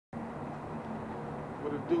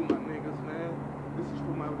What it do, my niggas, man? This is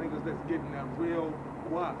for my niggas that's getting that real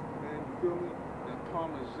guap, man. You feel me? That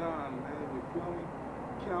Parmesan, man. You feel me?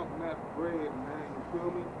 Counting that bread, man. You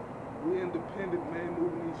feel me? We independent, man.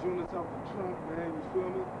 Moving these units out the trunk, man. You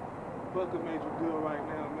feel me? Fuck a major deal right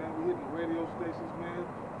now, man. We hitting radio stations, man.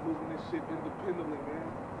 Moving this shit independently,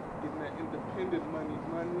 man. Getting that independent money.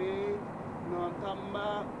 You know what I'm talking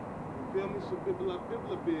about? You feel me? So bibla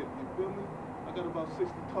bid. You feel me? I got about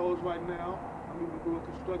 60 toes right now. I'm even doing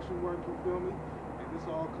construction work, you feel me? And this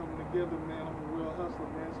all coming together, man. I'm a real hustler,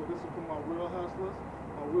 man. So this is for my real hustlers,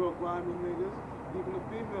 my real grimy niggas. Even the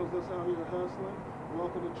females that's out here hustling,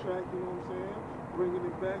 walking the track, you know what I'm saying? Bringing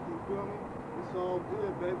it back, you feel me? It's all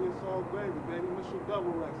good, baby. It's all gravy, baby. Mr.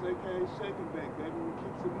 Double Rex, a.k.a. Shaking Back, baby. We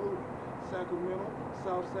keeps it moving. Sacramento,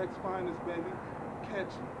 South Sacs finest, baby.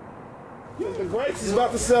 Catch me. The grapes is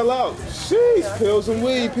about to sell out. Sheesh, pills and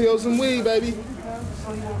weed, baby.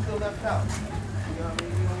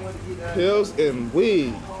 Pills and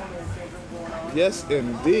weed. Yes,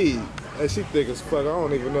 indeed. Hey, she thick as fuck. I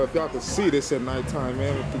don't even know if y'all can see this at nighttime,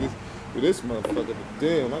 man. This motherfucker,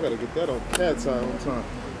 damn, I gotta get that on cat's eye on time.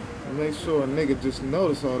 And make sure a nigga just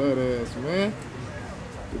notice all that ass, man.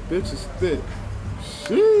 The bitch is thick.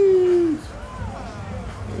 Sheesh.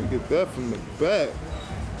 Let me get that from the back.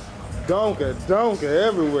 Donka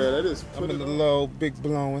everywhere. That is. I'm in the low, big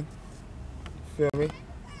blowing. Feel me?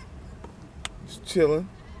 Just chilling,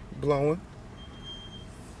 blowing.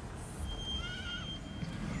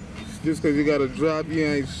 Just cause you got a drop, you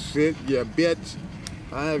ain't shit, you bitch.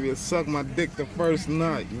 I have you suck my dick the first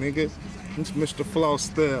night, nigga. It's Mr. Floss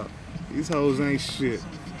style. These hoes ain't shit.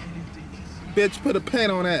 Bitch, put a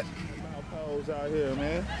paint on that. Hoes out here,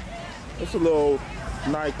 man. It's a little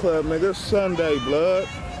nightclub, nigga. Sunday, blood.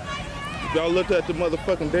 Y'all looked at the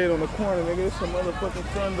motherfucking date on the corner, nigga. It's a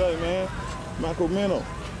motherfucking Sunday, man. Sacramento.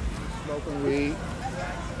 Smoking weed.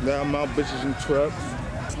 Now I'm out bitches in trucks.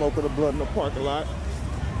 Smoking a blunt in the parking lot.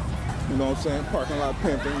 You know what I'm saying? Parking lot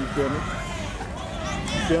pimping, you feel me?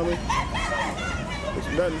 You feel me? There's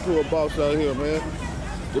nothing to a boss out here, man.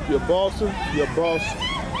 If you're bossing, you're bossing.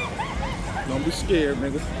 Don't be scared,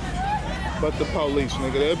 nigga. Fuck the police,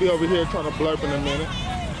 nigga. They'll be over here trying to blurp in a minute.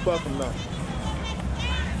 Fuck them now.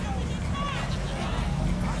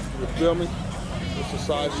 You feel me? It's a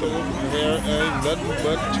sideshow. Hair ain't nothing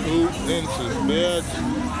but 2 inches, bitch.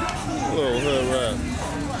 Little hair wrap.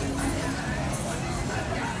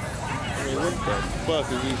 I mean, what the fuck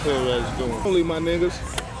is these hair rats doing? Only my niggas.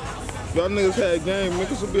 Y'all niggas had game.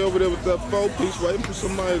 Niggas will be over there with that 4-piece waiting for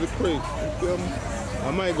somebody to creep. You feel me?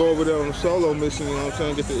 I might go over there on a solo mission, you know what I'm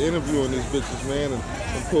saying? Get the interview on these bitches, man, and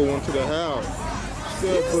pull one to the house.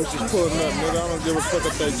 Still bushes pulling up, nigga. I don't give a fuck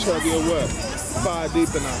if they chubby or what. 5 deep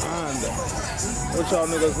in a Honda. What y'all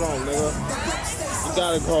niggas want, nigga? You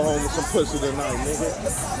gotta go home with some pussy tonight, nigga.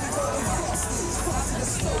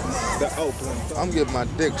 The Oakland. I'm getting my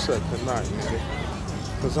dick sucked tonight, nigga.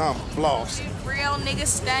 Cause I'm flossing. Real niggas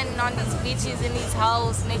stunting on these bitches and these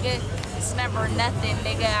hoes, nigga. It's never nothing,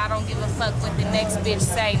 nigga. I don't give a fuck what the next bitch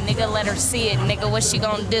say, nigga. Let her see it, nigga. What she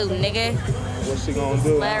gonna do, nigga? What she gonna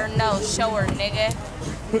do? Let her know, show her, nigga.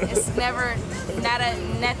 It's never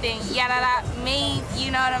nothing, yada me,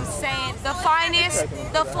 you know what I'm saying? The finest,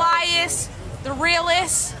 the flyest, the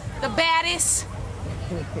realest, the baddest.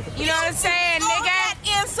 You know what I'm saying, nigga?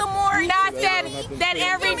 And some more. Not that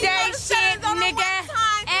everyday shit, nigga.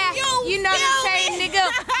 You know what I'm saying, nigga?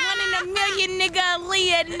 1 in a million, nigga.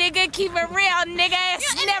 Aaliyah, nigga. Keep it real, nigga.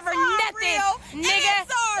 It's never nothing, nigga.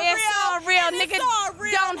 It's all real, nigga.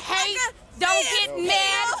 Don't hate. Don't get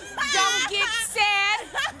mad. Don't get sad.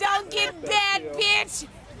 Don't get bad, bitch.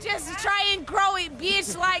 Just try and grow it,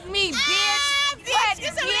 bitch, like me, bitch. What,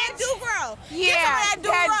 bitch? That do grow. Yeah, that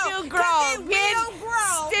do grow, bitch.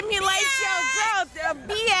 Stimulate your growth,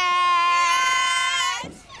 bitch.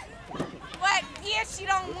 What, bitch? You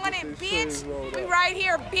don't want it, bitch? We right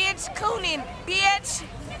here, bitch. Coonin, bitch.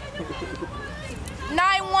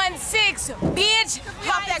 916, bitch.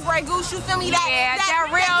 Pop that Grey Goose, you feel me? That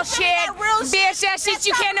real shit. Bitch, that shit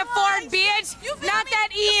you can't afford, bitch. Not that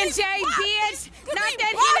E&J, bitch. Not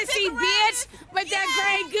that Hennessy, bitch. But that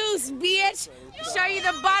Grey Goose, bitch. Show you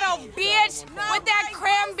the bottle, bitch. With that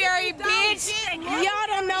cranberry, bitch. Y'all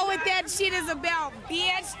don't know what that shit is about,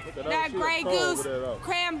 bitch. That Grey Goose,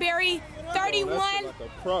 cranberry,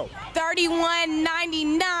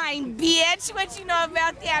 31.99, bitch. What you know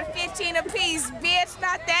about that? 15 a piece, bitch.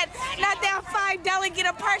 Not that $5 get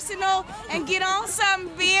a personal and get on something,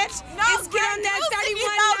 bitch. It's get on that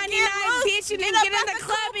 31.99, bitch, and then get in the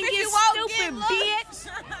club and get stupid, bitch.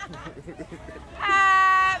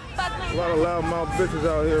 A lot of loudmouth bitches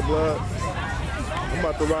out here, blood. I'm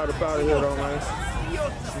about to ride up out of here, though, man.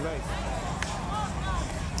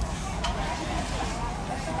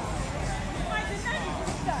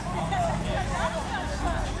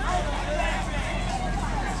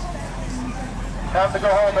 Time to go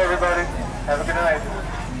home, everybody. Have a good night.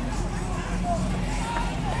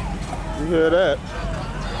 You hear that?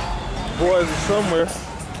 Boys are somewhere.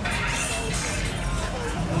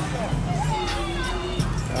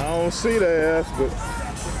 I don't see their ass, but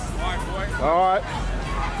all right.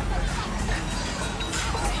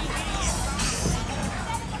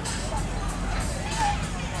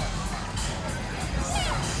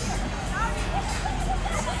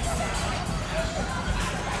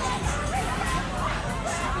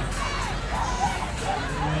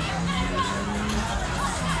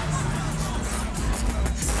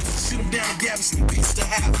 Down and grab some beats to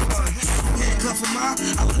have fun. Handcuff of mine,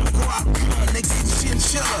 I let them go out and run. They get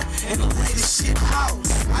chinchilla and the latest shit out.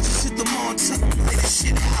 I just hit them on, tell them play this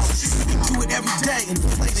shit out. You can do it every day and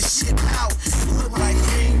play this shit out. You look like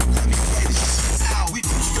me, let me play this shit out. We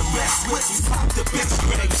push the best whips, pop the best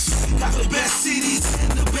breaks. Got the best CDs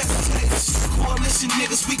and the best tapes. Coalition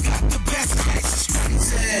niggas, we got the best cases.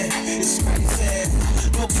 It's crazy.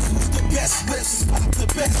 But we push the best whips, pop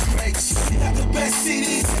the best breaks. Got the best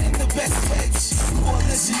CDs and the best tapes.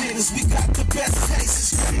 Coalition niggas, we got the best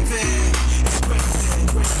tastes. It's crazy.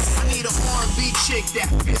 I need an R&B chick that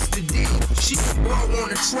fits the deal. She can blow on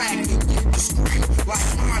the track and get the screen. Like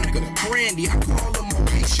Monica, Brandy, I call her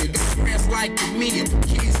Mauricia. Got friends like me,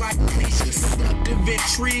 kids like Alicia. Seductive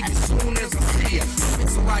intrigue as soon as I see her.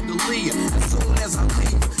 Mixing like Aaliyah as soon as I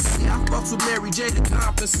leave her. Yeah, I fucks with Mary J to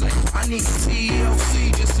compensate. I need a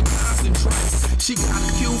TLC just to concentrate. She got a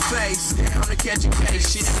cute face, down to catch a case.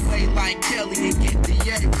 She play like Kelly and get the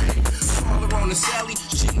yay. Call her on the celly,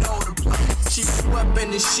 she know the play. She grew up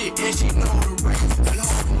in this shit and she know the race. We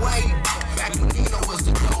all the way back when Nino was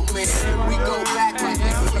the dope man. We go back like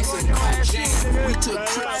Nicholas and Coaching. We took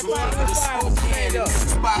trips from under the SMOKEIN. In the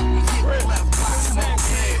spot we hit left by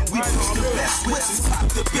SMOKEIN. We push the best whips, pop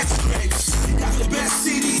the best grapes. Got the best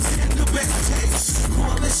CDs and the best tapes.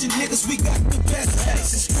 Coalition niggas, we got the best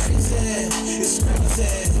tapes. It's crazy.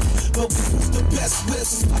 But we push the best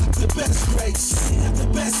whips, pop the best grapes. Got the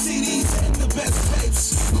best CDs and the best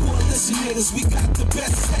tapes. Coalition niggas, we got the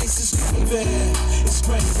best tastes. It's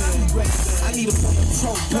crazy. I need a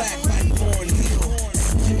pro black like Lauren Hill.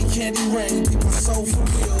 Jimmy Candy Rain, keep my soul for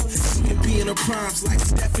real. She can be in her primes like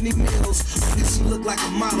Stephanie Mills. And she look like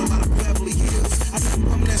a model out of Beverly Hills. I need a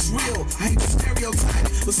woman that's real. I hate the stereotype,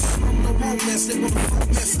 but some of them no romance. They want to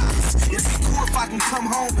romance honest. It'd be cool if I can come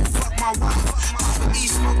home and fuck my wife. Papa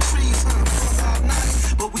eat smoke trees, fuck all night.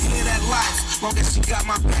 But we live that life, long as she got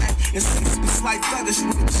my back. And since it's like thuggish,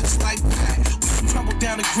 we just like that. We can tumble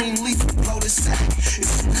down the green leaf and blow this sack.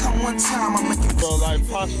 If you come one time, I'll make you feel like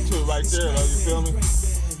prostitute right there, though, you feel me?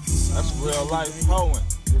 That's real life hoeing,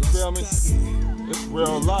 you feel me? It's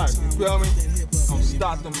real life, you feel me? On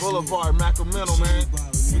Stockton Boulevard, Sacramento, man.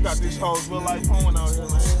 We got these hoes real life hoeing out here,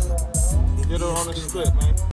 man. Get her on the strip, man.